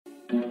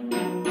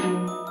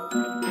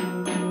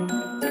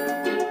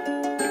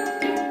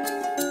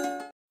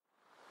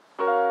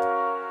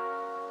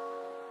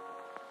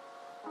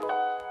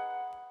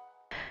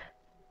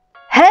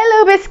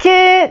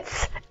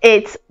biscuits!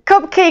 It's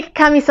Cupcake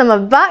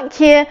Kamisama back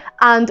here,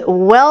 and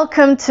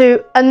welcome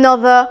to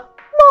another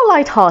more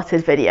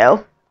light-hearted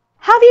video.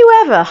 Have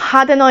you ever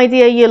had an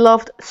idea you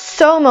loved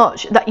so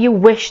much that you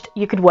wished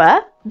you could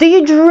wear? Do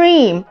you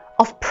dream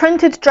of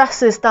printed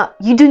dresses that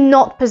you do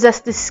not possess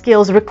the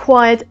skills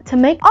required to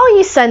make? Are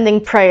you sending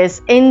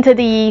prayers into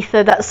the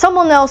ether that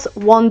someone else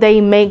one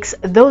day makes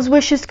those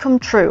wishes come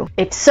true?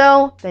 If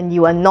so, then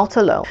you are not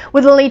alone.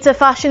 With Lolita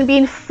fashion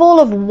being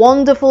full of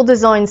wonderful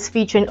designs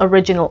featuring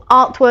original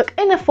artwork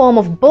in the form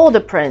of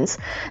border prints,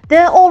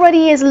 there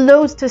already is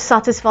loads to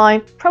satisfy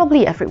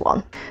probably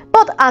everyone.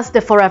 But as the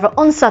forever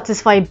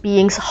unsatisfied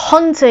beings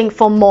hunting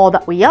for more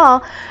that we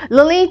are,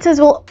 Lolitas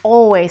will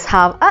always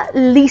have at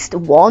least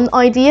one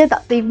idea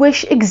that they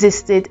wish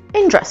existed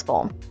in dress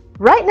form.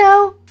 Right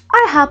now,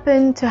 I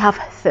happen to have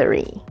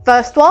three.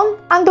 First one,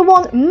 and the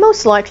one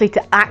most likely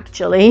to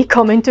actually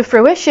come into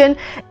fruition,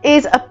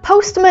 is a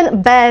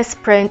Postman Bears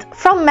print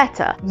from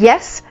Meta.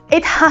 Yes,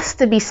 it has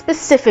to be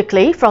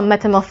specifically from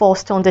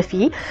Metamorphose Ton de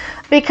Fille,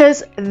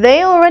 because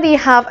they already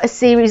have a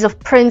series of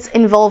prints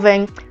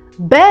involving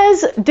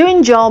bears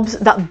doing jobs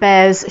that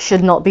bears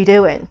should not be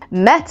doing.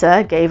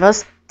 Meta gave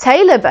us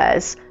tailor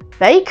bears,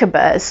 baker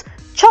bears,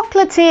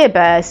 chocolatier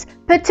bears,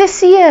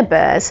 patissier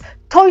bears,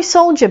 toy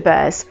soldier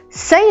bears,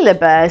 sailor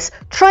bears,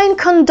 train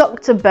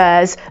conductor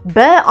bears,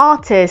 bear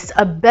artists,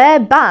 a bear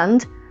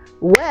band.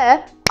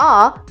 Where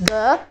are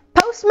the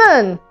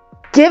postmen?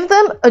 Give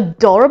them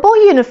adorable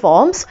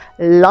uniforms,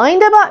 line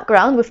the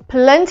background with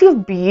plenty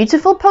of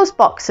beautiful post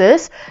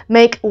boxes,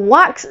 make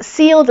wax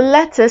sealed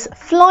letters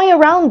fly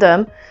around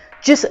them.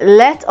 Just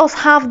let us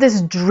have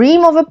this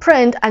dream of a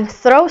print and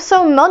throw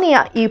some money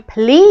at you,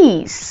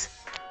 please.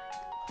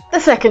 The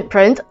second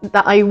print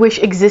that I wish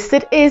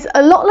existed is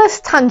a lot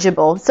less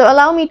tangible, so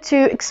allow me to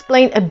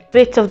explain a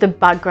bit of the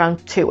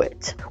background to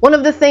it. One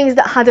of the things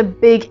that had a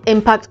big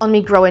impact on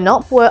me growing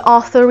up were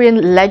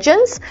Arthurian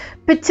legends,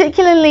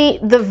 particularly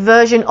the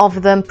version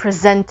of them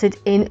presented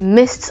in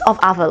Mists of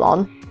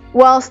Avalon.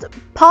 Whilst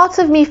part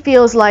of me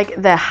feels like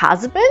there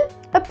has been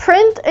a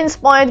print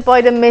inspired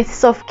by the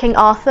myths of King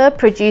Arthur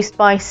produced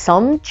by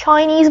some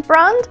Chinese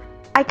brand,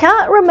 I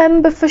can't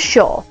remember for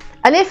sure.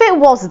 And if it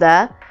was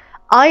there,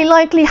 I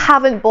likely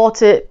haven't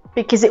bought it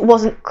because it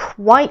wasn't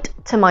quite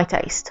to my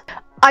taste.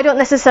 I don't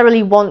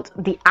necessarily want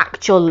the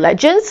actual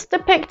legends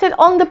depicted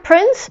on the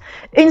prints.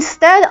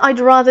 Instead, I'd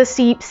rather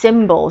see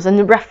symbols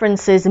and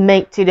references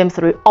made to them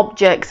through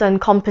objects and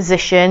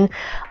composition,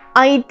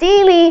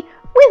 ideally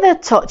with a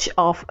touch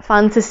of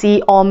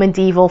fantasy or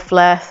medieval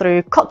flair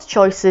through cut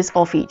choices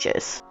or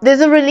features.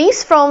 There's a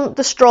release from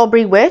the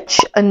Strawberry Witch,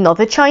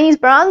 another Chinese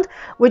brand,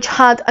 which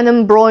had an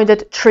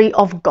embroidered tree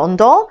of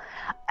Gondor,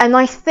 and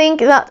I think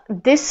that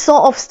this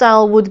sort of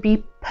style would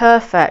be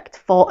perfect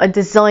for a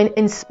design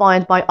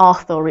inspired by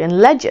Arthurian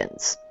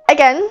legends.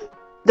 Again,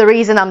 the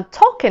reason I'm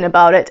talking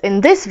about it in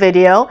this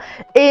video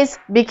is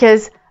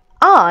because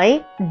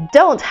I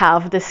don't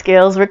have the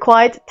skills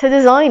required to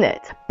design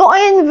it, but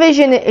I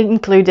envision it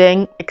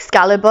including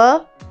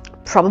Excalibur,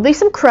 probably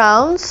some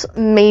crowns,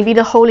 maybe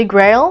the Holy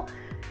Grail,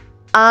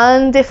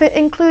 and if it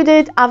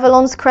included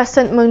Avalon's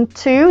Crescent Moon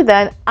too,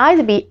 then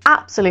I'd be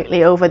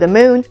absolutely over the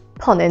moon,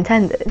 pun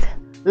intended.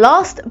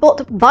 Last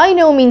but by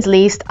no means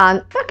least,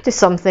 and back to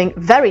something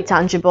very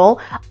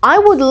tangible, I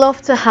would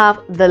love to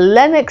have the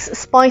Lennox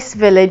Spice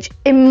Village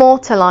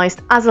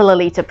immortalized as a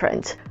Lolita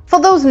print.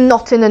 For those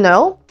not in the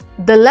know,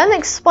 the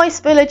Lennox Spice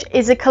Village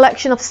is a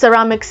collection of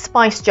ceramic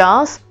spice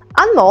jars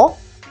and more,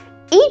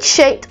 each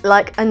shaped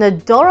like an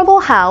adorable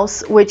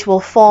house which will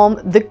form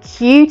the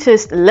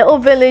cutest little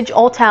village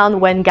or town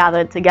when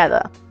gathered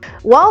together.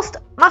 Whilst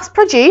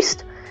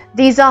mass-produced,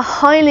 these are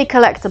highly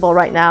collectible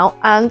right now,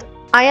 and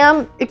I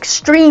am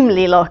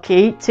extremely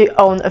lucky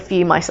to own a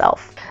few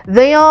myself.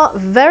 They are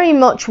very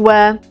much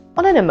where,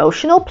 on an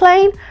emotional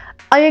plane,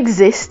 I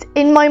exist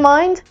in my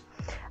mind.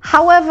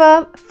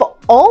 However, for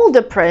all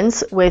the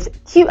prints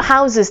with cute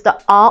houses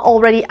that are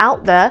already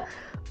out there,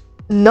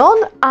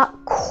 none are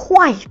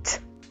quite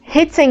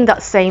hitting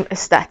that same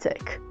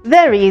aesthetic.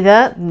 They're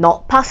either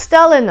not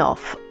pastel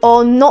enough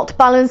or not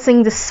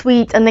balancing the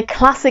sweet and the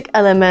classic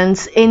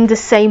elements in the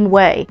same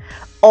way,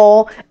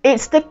 or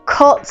it's the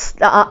cuts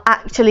that are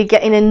actually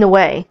getting in the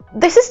way.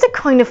 This is the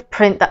kind of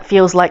print that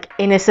feels like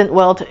Innocent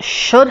World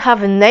should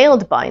have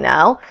nailed by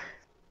now.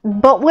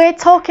 But we're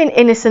talking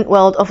Innocent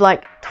World of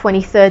like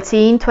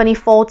 2013,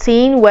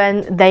 2014,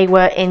 when they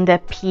were in their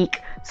peak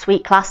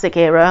sweet classic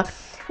era,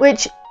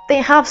 which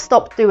they have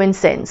stopped doing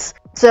since.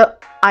 So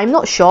I'm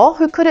not sure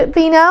who could it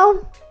be now.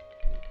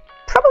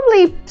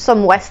 Probably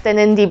some Western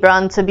indie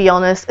brand, to be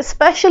honest,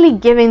 especially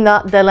given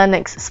that the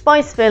Lennox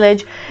Spice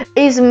Village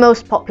is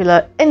most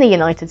popular in the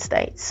United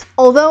States.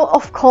 Although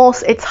of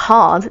course it's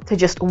hard to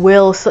just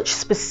will such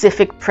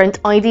specific print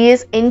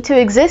ideas into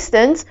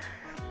existence,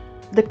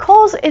 the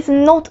cause is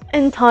not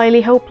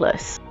entirely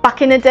hopeless.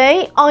 Back in the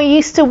day, I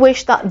used to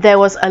wish that there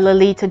was a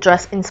Lolita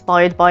dress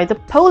inspired by the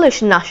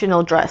Polish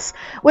national dress,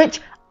 which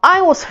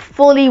I was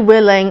fully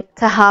willing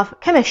to have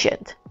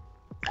commissioned.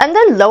 And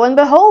then lo and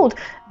behold,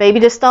 Baby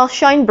the Stars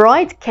Shine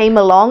Bright came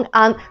along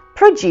and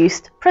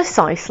produced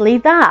precisely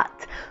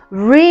that,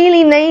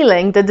 really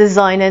nailing the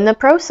design in the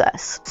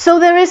process. So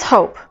there is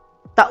hope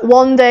that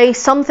one day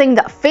something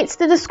that fits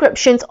the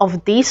descriptions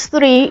of these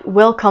three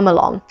will come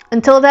along.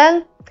 Until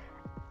then,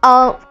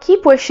 I'll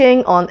keep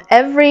wishing on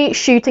every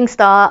shooting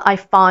star I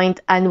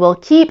find and will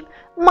keep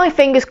my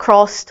fingers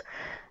crossed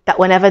that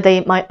whenever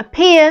they might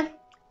appear,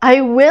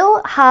 I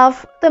will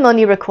have the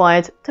money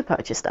required to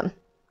purchase them.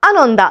 And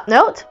on that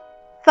note,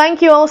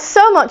 thank you all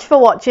so much for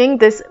watching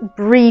this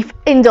brief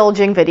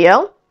indulging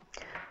video.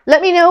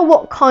 Let me know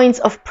what kinds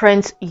of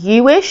prints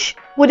you wish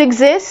would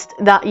exist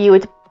that you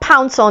would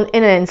pounce on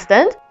in an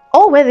instant,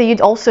 or whether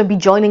you'd also be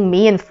joining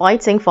me in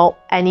fighting for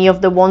any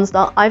of the ones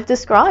that I've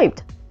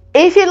described.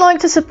 If you'd like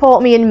to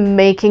support me in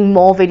making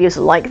more videos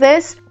like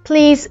this,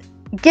 please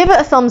give it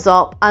a thumbs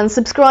up and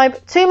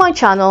subscribe to my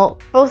channel,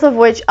 both of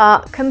which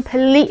are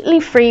completely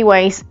free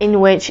ways in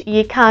which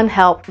you can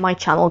help my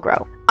channel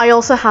grow. I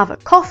also have a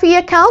Ko-fi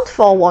account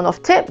for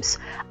one-off tips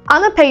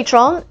and a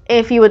Patreon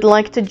if you would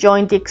like to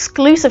join the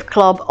exclusive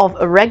club of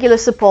regular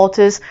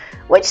supporters,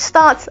 which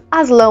starts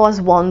as low as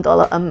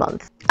 $1 a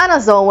month. And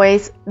as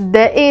always,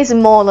 there is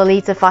more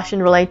Lolita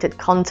fashion related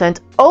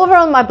content over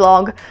on my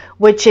blog,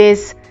 which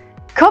is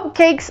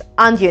Cupcakes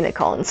and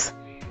Unicorns.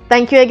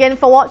 Thank you again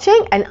for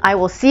watching, and I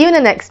will see you in the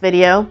next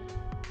video.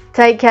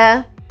 Take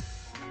care.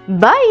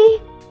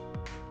 Bye!